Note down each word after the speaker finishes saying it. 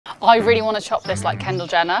I really want to chop this like Kendall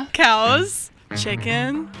Jenner. Cows,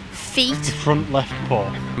 chicken, feet. Front left paw.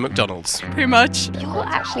 McDonald's. Pretty much. You're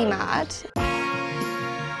actually mad.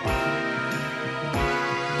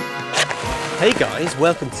 Hey guys,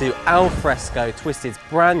 welcome to FRESCO, Twisted's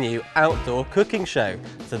brand new outdoor cooking show.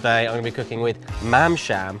 Today I'm going to be cooking with Mam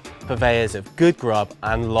Sham, purveyors of good grub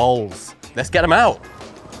and lols. Let's get them out.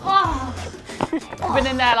 I've been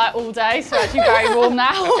in there like all day, so it's actually very warm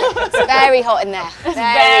now. It's very hot in there.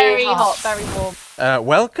 Very hot, very warm.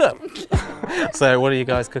 Welcome. So what are you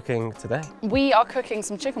guys cooking today? We are cooking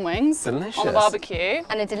some chicken wings. Delicious. On the barbecue.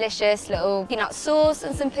 And a delicious little peanut sauce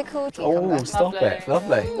and some pickled cucumber. Oh, stop Lovely. it.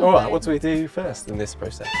 Lovely. All right, what do we do first in this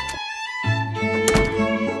process?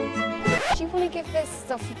 Do you want to give this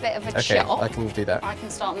stuff a bit of a Okay, chop? I can do that. I can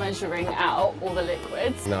start measuring out all the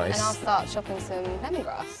liquids. Nice. And I'll start chopping some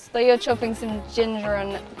lemongrass. So you're chopping some ginger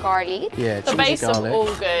and garlic. Yeah, The ginger base garlic. of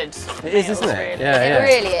all good. It is, isn't it? Really. Yeah, It yeah.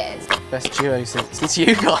 really is. Best duo since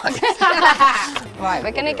you guys. Right,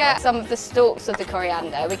 we're going to get some of the stalks of the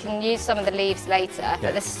coriander. We can use some of the leaves later,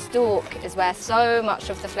 but the stalk is where so much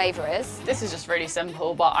of the flavour is. This is just really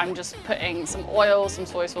simple, but I'm just putting some oil, some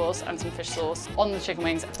soy sauce and some fish sauce on the chicken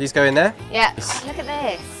wings. These go in there? Yeah, look at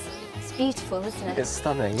this. It's beautiful, isn't it? It's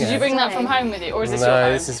stunning. Did you bring that from home with you, or is this your No,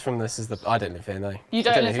 home? this is the. I don't live here. No. You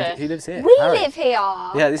don't I live here? Who lives here? We Harry. live here.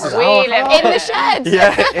 Yeah, this is We our live house. in the shed.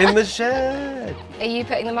 Yeah, in the shed. Are you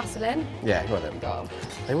putting the mussel in? Yeah, go on then. Go on.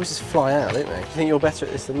 They always just fly out, don't they? You think you're better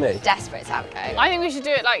at this than me? Desperate to have a go. I think we should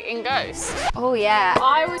do it like in Ghost. Oh yeah.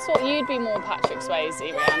 I always thought you'd be more Patrick Swayze,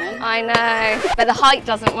 Rhiannon. I know, but the height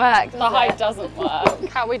doesn't work. The height doesn't work.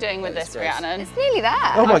 How are we doing with this, Rhiannon? It's nearly there.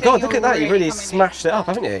 Oh my think god, look you're at that! You've really really coming smashed it up,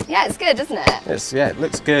 haven't you? Yeah, it's good, isn't it? Yeah, it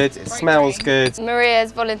looks good. It smells good.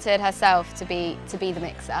 Maria's volunteered herself to be the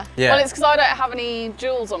mixer, Yeah. Well, it's because I don't have any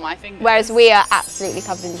jewels on my fingers. whereas we are absolutely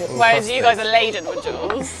covered in jewels. Whereas you guys are laden with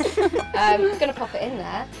jewels. I'm gonna pop it in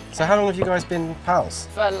there. So how long have you guys been pals?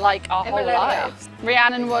 For like our whole millennia. lives.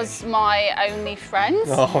 Rhiannon was my only friend.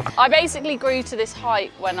 Oh. I basically grew to this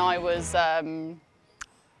height when I was 10.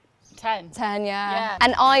 10, yeah. Yeah.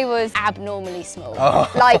 And I was abnormally small.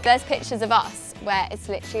 Oh. Like, there's pictures of us where it's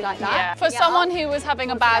literally like that. Yeah. For someone who was having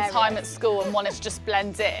a bad time at school and wanted to just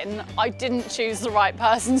blend in, I didn't choose the right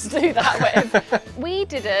person to do that with. We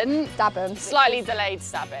didn't. Stab 'em. Slightly delayed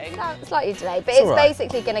stabbing. Slightly delayed, but It's it's all right.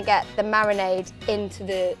 basically going to get the marinade into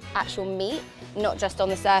the actual meat, not just on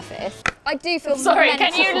the surface. I do feel Sorry,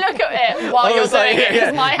 can you look at it while Oh, you're sorry, doing it?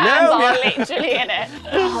 yeah. Because my No, hands are yeah. literally in it.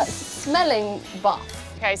 Oh, it's smelling buff.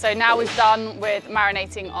 Okay, so now we've done with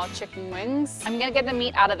marinating our chicken wings. I'm gonna get the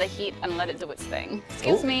meat out of the heat and let it do its thing.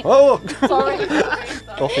 Excuse me. Oh! Sorry.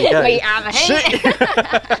 Off you go. Meat out of the heat.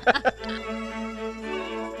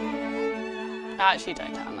 I actually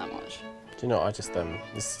don't tan that much. Do you know what, I just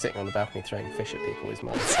sitting on the balcony throwing fish at people is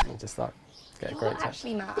mine. I'm just like, get a great You're time.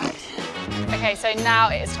 actually mad. Okay, so now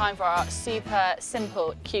it is time for our super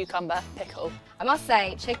simple cucumber pickle. I must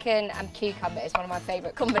say, chicken and cucumber is one of my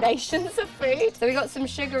favourite combinations of food. So we got some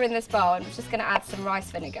sugar in this bowl, and we're just going to add some rice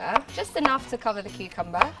vinegar, just enough to cover the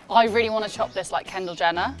cucumber. I really want to chop this like Kendall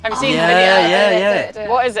Jenner. Have you seen Yeah, the video? yeah. Do it.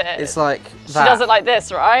 What is it? It's like She that. does it like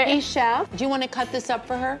this, right? Hey, chef, do you want to cut this up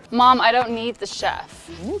for her? Mom, I don't need the chef.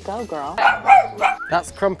 You go, girl. That's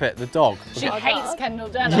Crumpet, the dog. She hates Kendall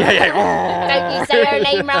Jenner. Don't you say her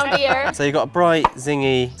name round here. So you got a bright,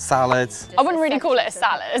 zingy salad. I wouldn't really call it a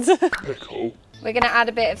salad. We're going to add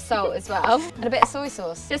a bit of salt as well, and a bit of soy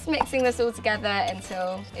sauce. Just mixing this all together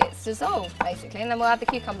until it's dissolved, basically, and then we'll add the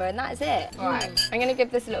cucumber, and that is it. All right, I'm going to give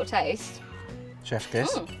this a little taste. Chef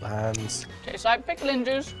kiss. And Tastes like pickling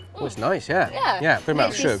juice. oh, it's nice, yeah. Yeah, good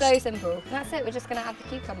amount of literally sugar. so simple. And that's it, we're just going to add the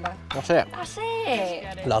cucumber. That's it. That's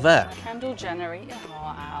it. Love it. Kendall Jenner, eat your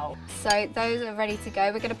heart out. So those are ready to go.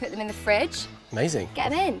 We're going to put them in the fridge. Amazing. Get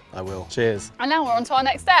them in. I will. Cheers. And now we're on to our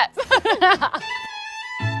next step.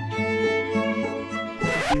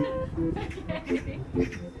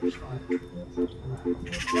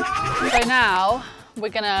 So now we're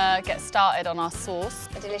gonna get started on our sauce.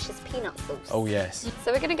 A delicious peanut sauce. Oh, yes.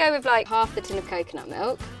 So we're going to go with like half the tin of coconut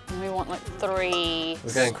milk. And we want like 3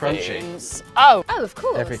 We're going crunchy. spoons. Oh, Oh, of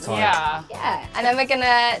course. Every time. yeah. Yeah, and then we're going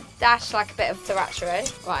to dash like a bit of sriracha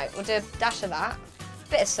in. Right, we'll do a dash of that.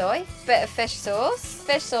 Bit of soy, bit of fish sauce.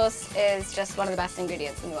 Fish sauce is just one of the best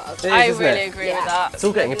ingredients in the world. It is, I isn't really it? agree Yeah. with that. It's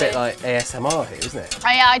all getting a bit like ASMR here, isn't it?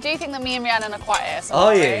 Oh, yeah, I do think that me and Rhiannon are quite ASMR.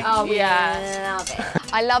 Are you? Oh, yeah. love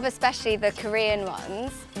it. I love especially the Korean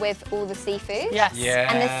ones with all the seafood. Yes.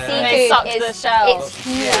 And the And they suck seafood the is shells. it's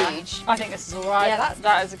huge. I think this is all right. Yeah,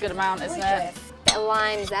 that is a good amount, isn't it? Bit of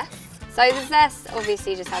lime zest. So the zest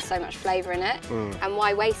obviously just has so much flavour in it, and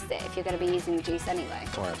why waste it if you're going to be using the juice anyway?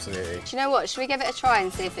 Oh, absolutely. Do you know what? Should we give it a try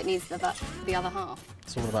and see if it needs the other half?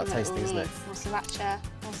 It's all about tasting, isn't it? More sriracha,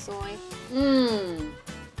 more soy.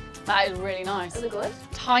 That is really nice. Is it good?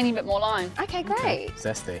 Tiny bit more lime. Okay, great.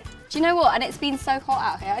 Zesty. Do you know what? And it's been so hot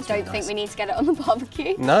out here, I don't think we need to get it on the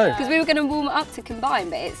barbecue. No. Because we were going to warm it up to combine,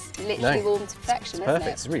 but it's literally warmed to perfection, It's isn't perfect.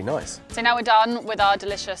 it? It's really nice. So now we're done with our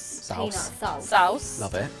delicious Peanut Sauce. sauce. sauce.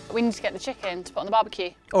 Love it. We need to get the chicken to put on the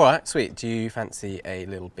barbecue. All right, sweet. Do you fancy a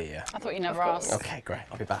little beer? I thought you never asked. Okay, great.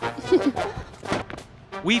 I'll be back.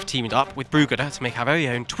 We've teamed up with Brewgooder to make our very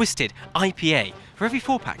own Twisted IPA. For every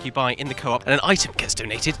 4-pack you buy in the co-op, and an item gets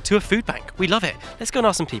donated to a food bank. We love it. Let's go and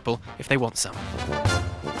ask some people if they want some.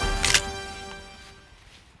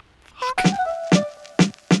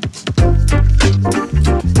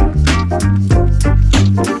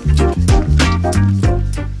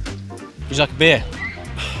 Would you like a beer?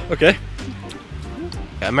 Okay.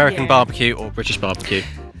 American barbecue or British barbecue?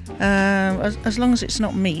 As long as it's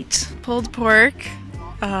not meat. Pulled pork,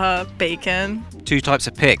 bacon. 2 types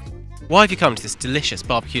of pig. Why have you come to this delicious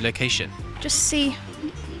barbecue location? Just see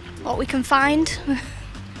what we can find.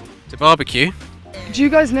 To barbecue? Do you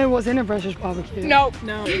guys know what's in a British barbecue? No,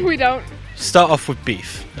 we don't. Start off with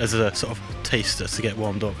beef as a sort of taster to get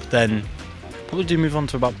warmed up. Then probably do move on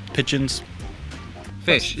to about pigeons.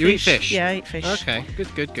 Fish. You eat fish? Yeah, I eat fish. Okay,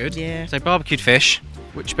 good. Yeah. So barbecued fish.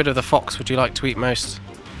 Which bit of the fox would you like to eat most?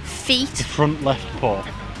 Feet. The front left paw.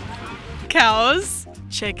 Cows,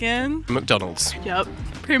 chicken. McDonald's. Yep,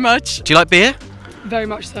 pretty much. Do you like beer? Very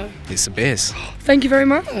much so. Here's some beers. Thank you very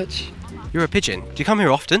much. You're a pigeon. Do you come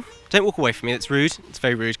here often? Don't walk away from me, it's rude. It's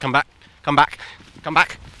very rude. Come back, come back, come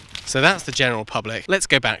back. So that's the general public. Let's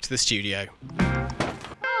go back to the studio.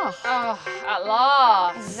 Oh, at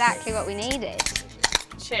last. Exactly what we needed.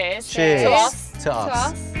 Cheers. Cheers. To us. To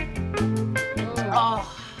us.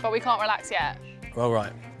 Oh, but we can't relax yet. All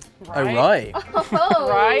right. Oh, right.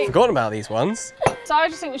 Right. Forgotten about these ones. So I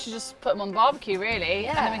just think we should just put them on the barbecue, really,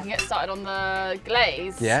 and then Yeah. we can get started on the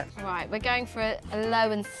glaze. Yeah. Right, we're going for a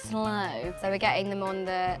low and slow. So we're getting them on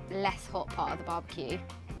the less hot part of the barbecue.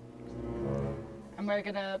 And we're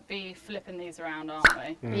gonna be flipping these around,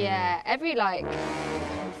 aren't we? Yeah, every like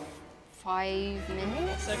 5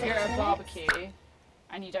 minutes. So if you're at a barbecue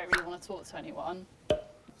and you don't really want to talk to anyone,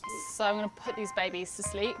 so I'm gonna put these babies to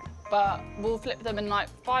sleep, but we'll flip them in like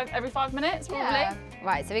every 5 minutes, probably. Yeah.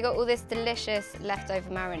 Right, so we got all this delicious leftover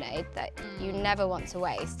marinade that you never want to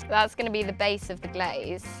waste. That's going to be the base of the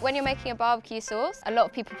glaze. When you're making a barbecue sauce, a lot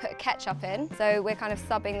of people put ketchup in, so we're kind of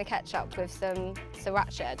subbing the ketchup with some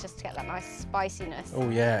sriracha just to get that nice spiciness. Oh,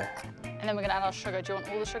 yeah. And then we're gonna add our sugar. Do you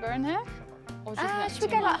want all the sugar in here? Or do you think that's should we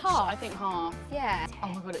too go like much? half? I think half. Yeah. Oh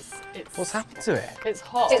my god, it's What's happened to it? it's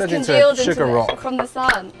hot. It's turned into congealed a sugar rock. from the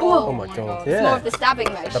sun. Oh my god, It's more yeah. of the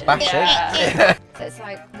stabbing motion. The bashing. Yeah. So it's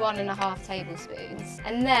like 1.5 tablespoons.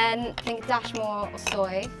 And then I think a dash more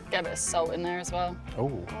soy. Get a bit of salt in there as well. Oh,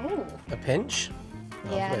 Ooh. a pinch.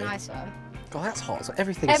 Yeah, Lovely. nice one. God, that's hot. So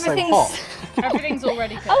everything's so Everything's- hot. Everything's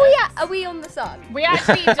already cooked. Oh yeah, are we on the sun? We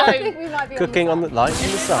actually I think don't. we might be Cooking on the light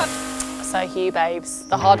in the sun. So Hugh, babes,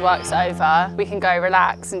 the hard work's over. We can go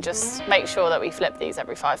relax and just make sure that we flip these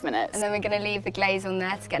every 5 minutes. And then we're going to leave the glaze on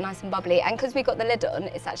there to get nice and bubbly. And because we've got the lid on,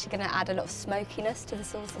 it's actually going to add a lot of smokiness to the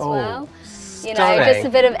sauce as Oh, well. You know, stunning. just a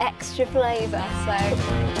bit of extra flavour.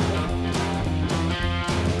 So.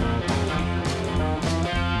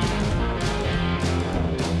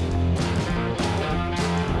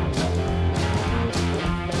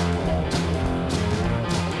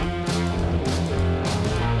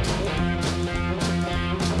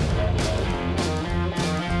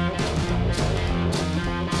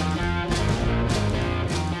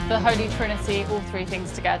 The Holy Trinity, all three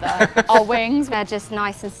things together. Our wings. They're just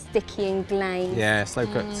nice and sticky and glazed. Yeah, slow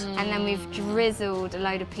cooked. And then we've drizzled a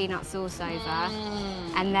load of peanut sauce over.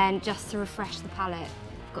 And then just to refresh the palate,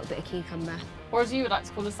 got a bit of cucumber. Or as you would like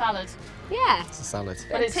to call a salad. Yeah, It's a salad.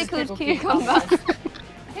 But it's just pickled pickled cucumber. I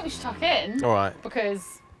think we should tuck in. All right.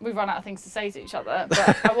 Because we've run out of things to say to each other.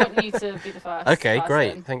 But I want you to be the first. Okay, person.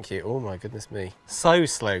 great. Thank you. Oh my goodness me. So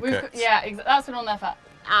slow cooked. Yeah, that's been on there for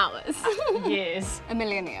Hours. years. A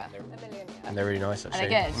million year. And they're really nice Are actually.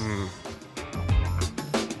 they good?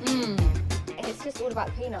 Mm. It's just all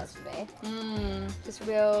about peanuts for me. Just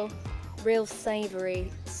real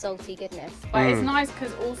savoury, salty goodness. But it's nice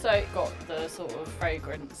because also it got the sort of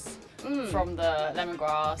fragrance from the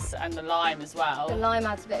lemongrass and the lime as well. The lime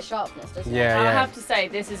adds a bit of sharpness, doesn't it? Yeah, I yeah. have to say,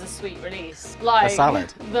 this is a sweet release. Like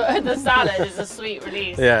salad? The salad is a sweet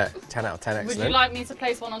release. Yeah, 10 out of 10, Would excellent. you like me to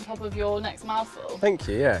place one on top of your next mouthful? Thank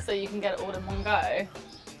you, yeah. So you can get it all in one go?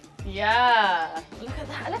 Yeah. Look at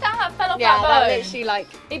that. Look at how that fell off Yeah, that that bone. literally like.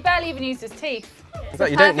 He barely even used his teeth. It's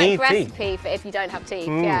like you don't need Perfect teeth. recipe for if you don't have teeth.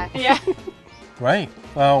 Mm. Yeah. Yeah. Great.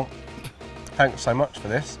 Well, thanks so much for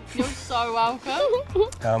this. You're so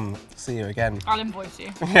welcome. See you again. I'll invoice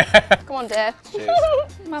you. Come on, dear.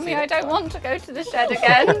 Mummy, I don't want to go to the shed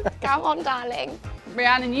again. Come on, darling.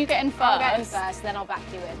 Rhiannon, you get in first. I'll get in first, then I'll back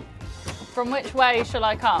you in. From which way shall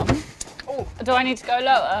I come? Oh. Do I need to go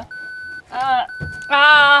lower?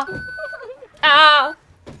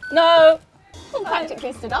 No. I'm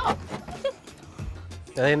practically stood up.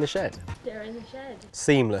 Are they in the shed? They're in the shed.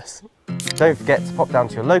 Seamless. Don't forget to pop down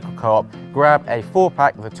to your local co-op, grab a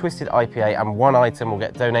 4-pack of the Twisted IPA, and one item will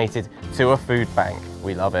get donated to a food bank.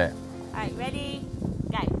 We love it. Alright, ready,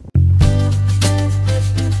 go.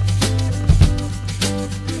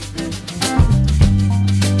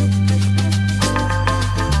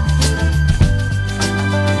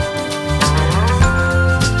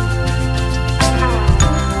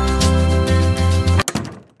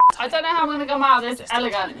 I don't know how I'm going to come out of this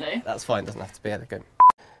elegantly. That's fine, doesn't have to be elegant.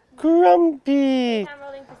 Grumpy!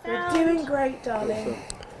 You're doing great, darling.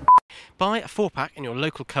 Buy a 4-pack in your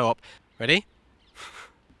local co-op. Ready?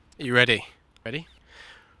 Are you ready? Ready?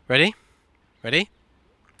 Ready? Ready?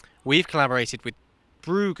 We've collaborated with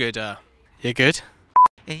Brewgooder. You good?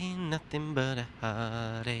 Ain't nothing but a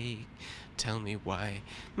heartache. Tell me why.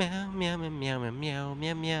 Meow, meow, meow, meow, meow, meow,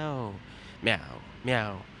 meow, meow, meow,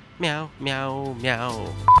 meow, meow, meow,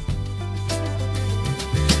 meow.